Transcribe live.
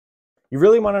You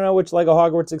really want to know which LEGO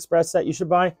Hogwarts Express set you should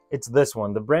buy? It's this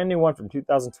one, the brand new one from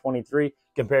 2023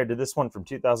 compared to this one from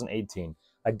 2018.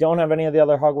 I don't have any of the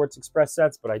other Hogwarts Express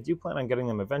sets, but I do plan on getting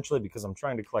them eventually because I'm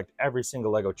trying to collect every single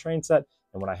LEGO train set,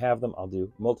 and when I have them, I'll do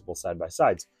multiple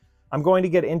side-by-sides. I'm going to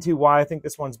get into why I think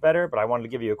this one's better, but I wanted to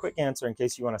give you a quick answer in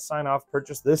case you want to sign off,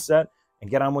 purchase this set,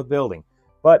 and get on with building.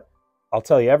 But I'll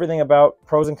tell you everything about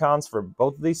pros and cons for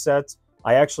both of these sets.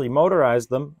 I actually motorized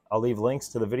them. I'll leave links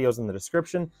to the videos in the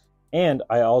description. And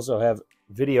I also have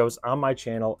videos on my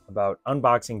channel about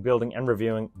unboxing, building, and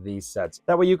reviewing these sets.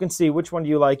 That way you can see which one do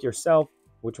you like yourself,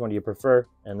 which one do you prefer,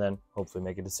 and then hopefully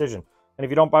make a decision. And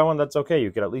if you don't buy one, that's okay. You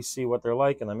could at least see what they're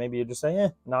like, and then maybe you just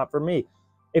say, not for me.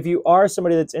 If you are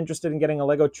somebody that's interested in getting a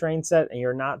LEGO train set and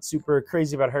you're not super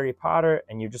crazy about Harry Potter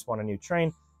and you just want a new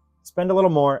train, spend a little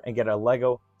more and get a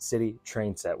LEGO City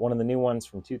train set. One of the new ones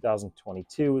from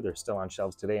 2022. They're still on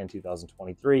shelves today in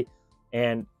 2023.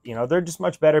 And, you know, they're just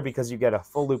much better because you get a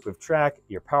full loop of track,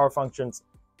 your power functions,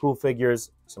 cool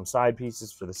figures, some side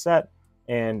pieces for the set,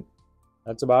 and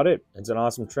that's about it. It's an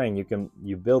awesome train.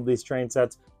 You build these train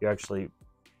sets, you actually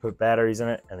put batteries in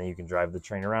it, and then you can drive the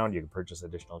train around. You can purchase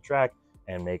additional track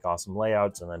and make awesome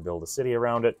layouts and then build a city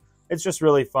around it. It's just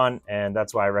really fun, and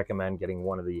that's why I recommend getting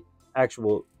one of the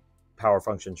actual power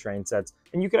function train sets.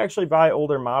 And you could actually buy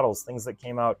older models, things that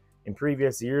came out in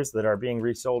previous years that are being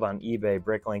resold on eBay,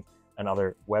 Bricklink, and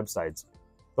other websites.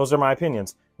 Those are my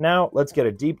opinions. Now let's get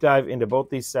a deep dive into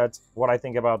both these sets, what I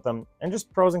think about them, and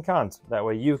just pros and cons. That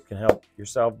way you can help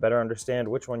yourself better understand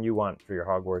which one you want for your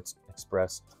Hogwarts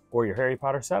Express or your Harry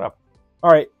Potter setup. All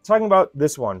right, talking about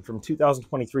this one from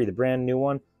 2023, the brand new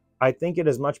one, I think it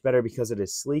is much better because it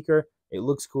is sleeker, it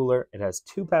looks cooler, it has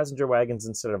 2 passenger wagons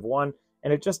instead of 1,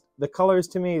 and the colors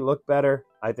to me look better.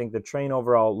 I think the train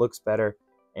overall looks better.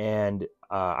 And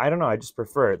I don't know, I just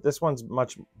prefer it. This one's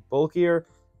much bulkier,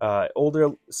 older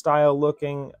style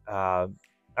looking. I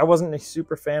wasn't a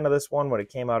super fan of this one when it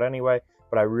came out anyway,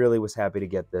 but I really was happy to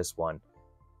get this one.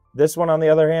 This one, on the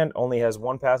other hand, only has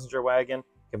 1 passenger wagon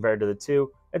compared to the 2.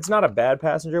 It's not a bad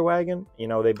passenger wagon. You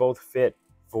know, they both fit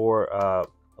for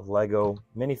Lego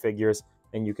minifigures,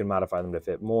 and you can modify them to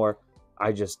fit more.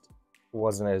 I just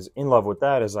wasn't as in love with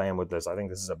that as I am with this. I think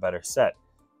this is a better set.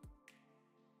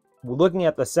 Looking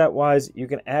at the set wise, you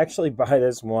can actually buy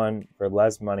this one for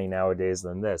less money nowadays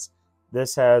than this.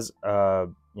 This has,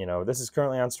 this is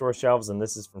currently on store shelves, and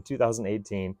this is from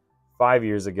 2018, 5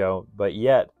 years ago, but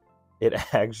yet it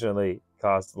actually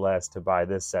costs less to buy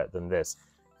this set than this.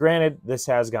 Granted, this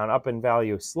has gone up in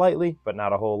value slightly, but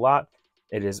not a whole lot.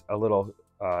 It is a little,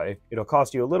 it'll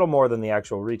cost you a little more than the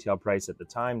actual retail price at the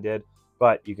time did,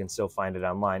 but you can still find it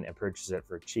online and purchase it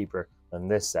for cheaper than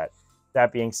this set.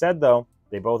 That being said, though,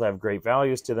 they both have great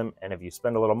values to them, and if you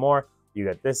spend a little more, you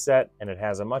get this set, and it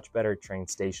has a much better train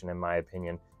station, in my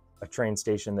opinion. A train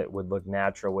station that would look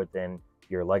natural within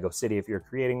your Lego City if you're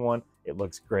creating one. It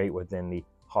looks great within the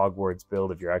Hogwarts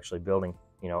build if you're actually building,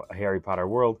 a Harry Potter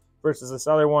world, versus this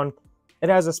other one. It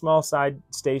has a small side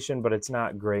station, but it's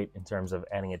not great in terms of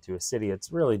adding it to a city.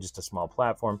 It's really just a small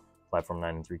platform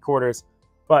 9 3/4,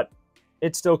 but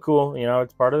it's still cool.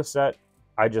 It's part of the set.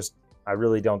 I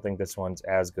really don't think this one's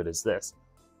as good as this.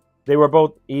 They were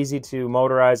both easy to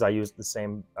motorize. I used the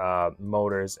same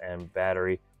motors and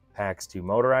battery packs to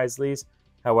motorize these.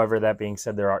 However, that being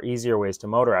said, there are easier ways to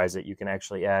motorize it. You can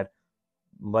actually add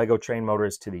Lego train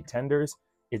motors to the tenders.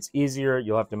 It's easier.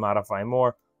 You'll have to modify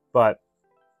more, but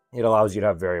it allows you to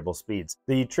have variable speeds.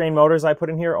 The train motors I put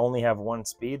in here only have 1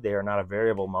 speed. They are not a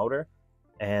variable motor,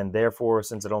 and therefore,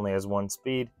 since it only has 1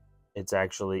 speed, it's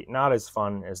actually not as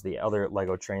fun as the other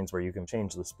Lego trains where you can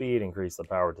change the speed, increase the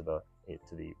power to the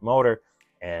motor,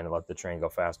 and let the train go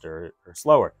faster or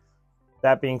slower.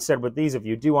 That being said, with these, if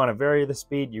you do want to vary the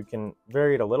speed, you can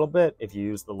vary it a little bit if you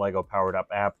use the Lego Powered Up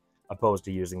app opposed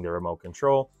to using the remote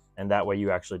control, and that way you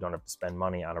actually don't have to spend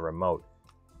money on a remote.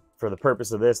 For the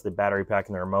purpose of this, the battery pack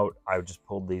and the remote, I just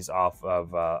pulled these off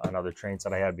of another train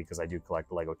set I had because I do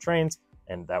collect Lego trains,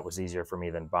 and that was easier for me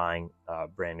than buying a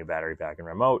brand new battery pack and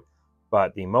remote.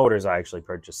 But the motors I actually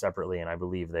purchased separately, and I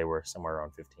believe they were somewhere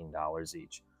around $15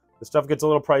 each. The stuff gets a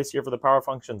little pricier for the power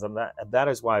functions, and that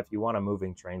is why if you want a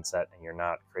moving train set and you're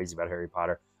not crazy about Harry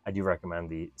Potter, I do recommend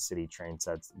the city train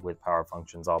sets with power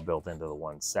functions all built into the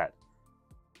one set.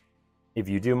 If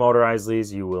you do motorize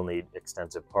these, you will need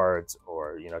extensive parts,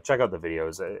 or check out the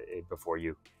videos before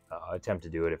you attempt to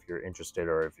do it if you're interested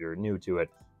or if you're new to it.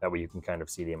 That way you can kind of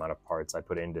see the amount of parts I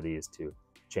put into these to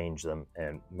change them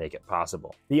and make it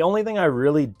possible. The only thing I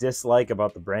really dislike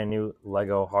about the brand new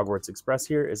Lego Hogwarts Express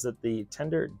here is that the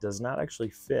tender does not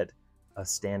actually fit a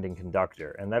standing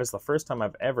conductor, and that is the first time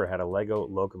I've ever had a Lego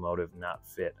locomotive not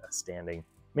fit a standing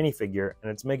minifigure,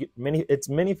 and it's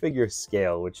minifigure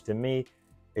scale, which to me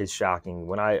is shocking.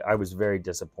 When I was very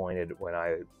disappointed when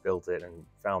I built it and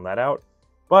found that out.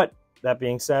 But that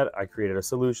being said, I created a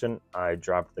solution. I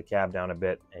dropped the cab down a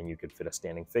bit, and you could fit a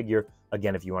standing figure.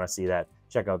 Again, if you want to see that,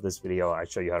 check out this video. I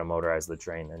show you how to motorize the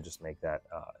train and just make that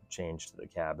change to the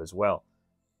cab as well.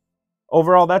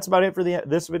 Overall, that's about it for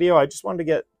this video. I just wanted to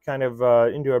get kind of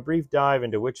into a brief dive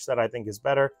into which set I think is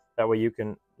better. That way you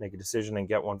can make a decision and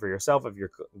get one for yourself if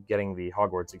you're getting the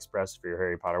Hogwarts Express for your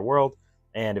Harry Potter world.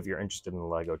 And if you're interested in the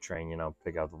Lego train, you know,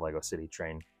 pick out the Lego City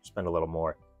train. Spend a little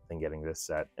more than getting this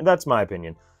set. And that's my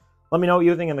opinion. Let me know what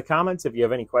you think in the comments. If you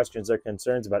have any questions or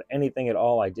concerns about anything at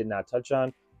all I did not touch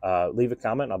on, leave a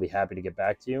comment and I'll be happy to get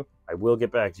back to you. I will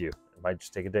get back to you. It might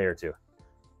just take a day or two.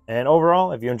 And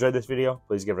overall, if you enjoyed this video,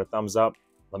 please give it a thumbs up.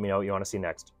 Let me know what you want to see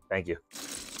next. Thank you.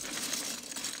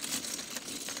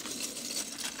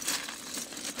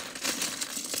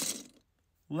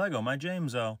 Lego, my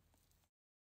James-o.